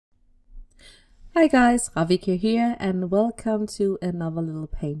Hi guys, Ravica here and welcome to another little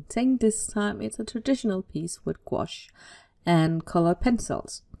painting. This time it's a traditional piece with gouache and colored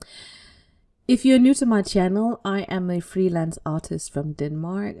pencils. If you're new to my channel, I am a freelance artist from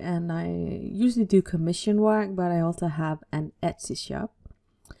Denmark and I usually do commission work, but I also have an Etsy shop.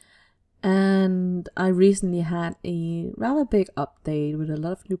 And I recently had a rather big update with a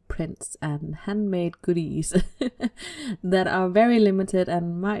lot of new prints and handmade goodies that are very limited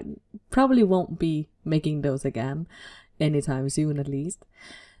and probably won't be making those again anytime soon, at least.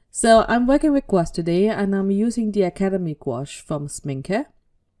 So I'm working with gouache today and I'm using the Academy gouache from Sminke.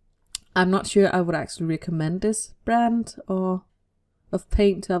 I'm not sure I would actually recommend this brand or of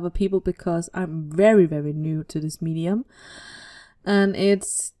paint to other people because I'm very new to this medium and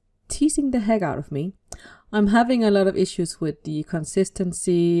it's teasing the heck out of me. I'm having a lot of issues with the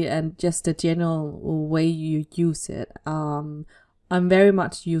consistency and just the general way you use it. I'm very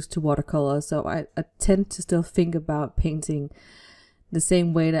much used to watercolor, so I tend to still think about painting the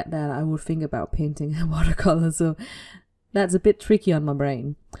same way that I would think about painting a watercolor, so that's a bit tricky on my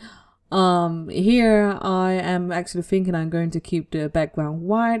brain. Here I am actually thinking I'm going to keep the background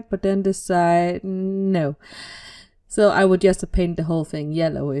white, but then decide no. So I would just paint the whole thing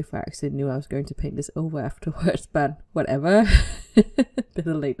yellow if I actually knew I was going to paint this over afterwards, but whatever.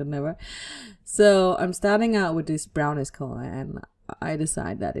 Better late than never. So I'm starting out with this brownish color and I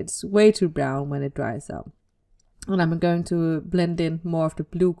decide that it's way too brown when it dries up. And I'm going to blend in more of the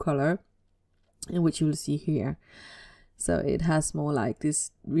blue color, which you will see here. So it has more like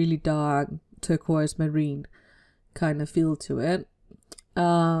this really dark turquoise marine kind of feel to it.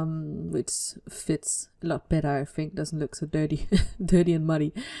 Which fits a lot better, I think. Doesn't look so dirty and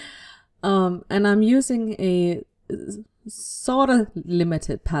muddy. And I'm using a sort of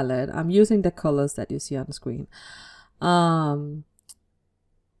limited palette. I'm using the colors that you see on the screen. And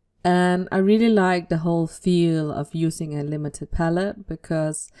I really like the whole feel of using a limited palette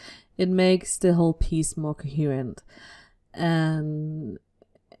because it makes the whole piece more coherent. And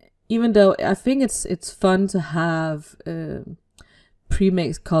even though I think it's fun to have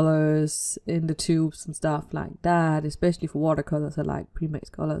pre-mixed colors in the tubes and stuff like that, especially for watercolors. I like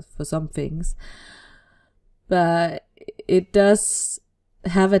pre-mixed colors for some things, but it does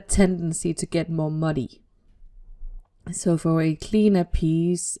have a tendency to get more muddy. So for a cleaner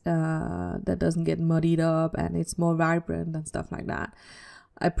piece that doesn't get muddied up and it's more vibrant and stuff like that,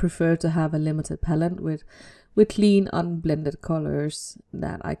 I prefer to have a limited palette with clean unblended colors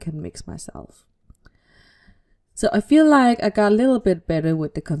that I can mix myself. So I feel like I got a little bit better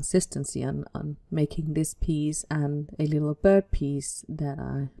with the consistency on making this piece and a little bird piece that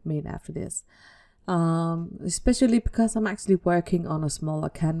I made after this. Especially because I'm actually working on a smaller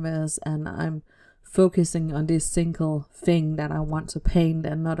canvas and I'm focusing on this single thing that I want to paint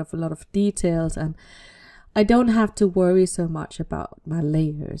and not a lot of details, and I don't have to worry so much about my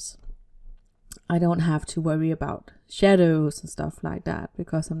layers. I don't have to worry about shadows and stuff like that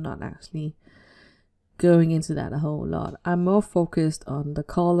because I'm not actually going into that a whole lot. I'm more focused on the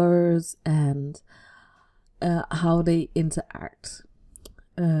colors and how they interact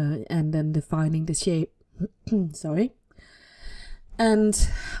and then defining the shape. Sorry. And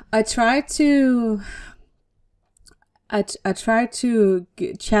I try to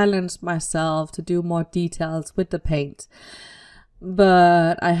challenge myself to do more details with the paint,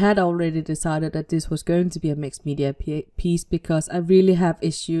 but I had already decided that this was going to be a mixed media piece because I really have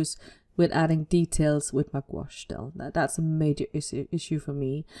issues with adding details with my gouache still. That's a major issue for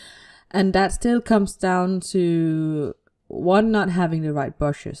me. And that still comes down to one, not having the right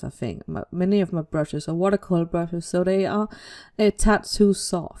brushes, I think. Many of my brushes are watercolor brushes, so they are a tad too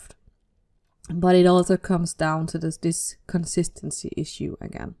soft. But it also comes down to this consistency issue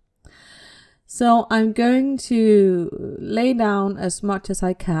again. So I'm going to lay down as much as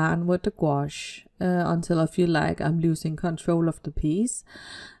I can with the gouache until I feel like I'm losing control of the piece.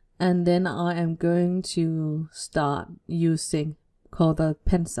 And then I am going to start using colored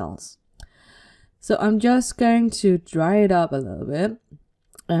pencils. So I'm just going to dry it up a little bit.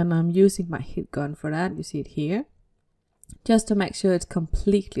 And I'm using my heat gun for that. You see it here. Just to make sure it's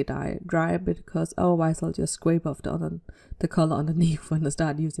completely dry because otherwise I'll just scrape off the color underneath when I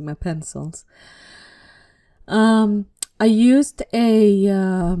start using my pencils. I used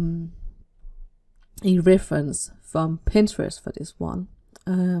a reference from Pinterest for this one.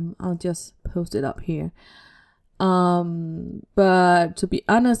 I'll just post it up here. But to be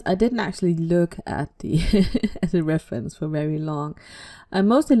honest, I didn't actually look at the at the reference for very long. I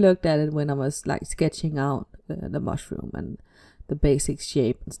mostly looked at it when I was like sketching out the mushroom and the basic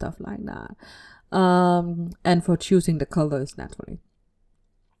shape and stuff like that. And for choosing the colors naturally.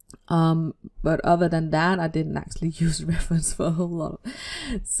 But other than that, I didn't actually use reference for a whole lot.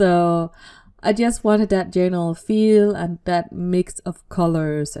 So I just wanted that general feel and that mix of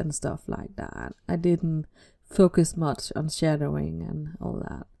colors and stuff like that. I didn't focus much on shadowing and all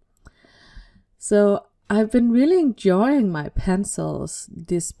that. So I've been really enjoying my pencils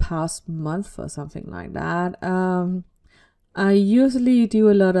this past month or something like that. I usually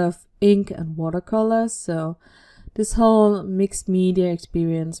do a lot of ink and watercolors, so this whole mixed media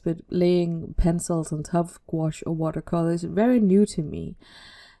experience with laying pencils on top of gouache or watercolor is very new to me,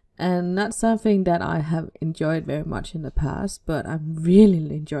 and not something that I have enjoyed very much in the past, but I'm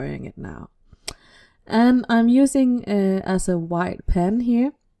really enjoying it now. And I'm using as a white pen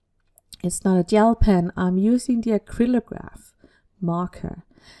here. It's not a gel pen, I'm using the acrylograph marker.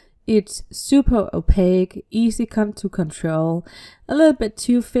 It's super opaque, easy to control, a little bit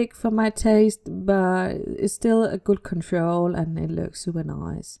too thick for my taste, but it's still a good control and it looks super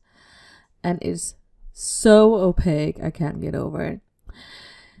nice. And it's so opaque, I can't get over it.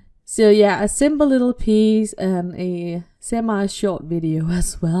 So yeah, a simple little piece and a semi-short video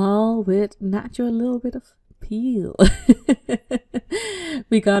as well with natural little bit of peel.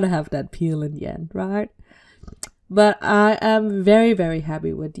 We gotta have that peel in the end, right? But I am very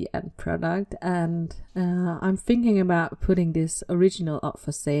happy with the end product, and I'm thinking about putting this original up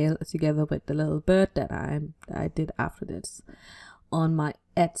for sale together with the little bird that I did after this on my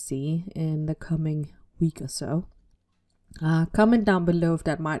Etsy in the coming week or so. Comment down below if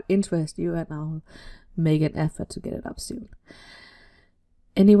that might interest you, and I'll make an effort to get it up soon.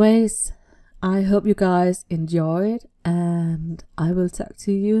 Anyways, I hope you guys enjoyed, and I will talk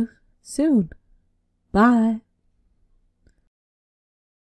to you soon. Bye.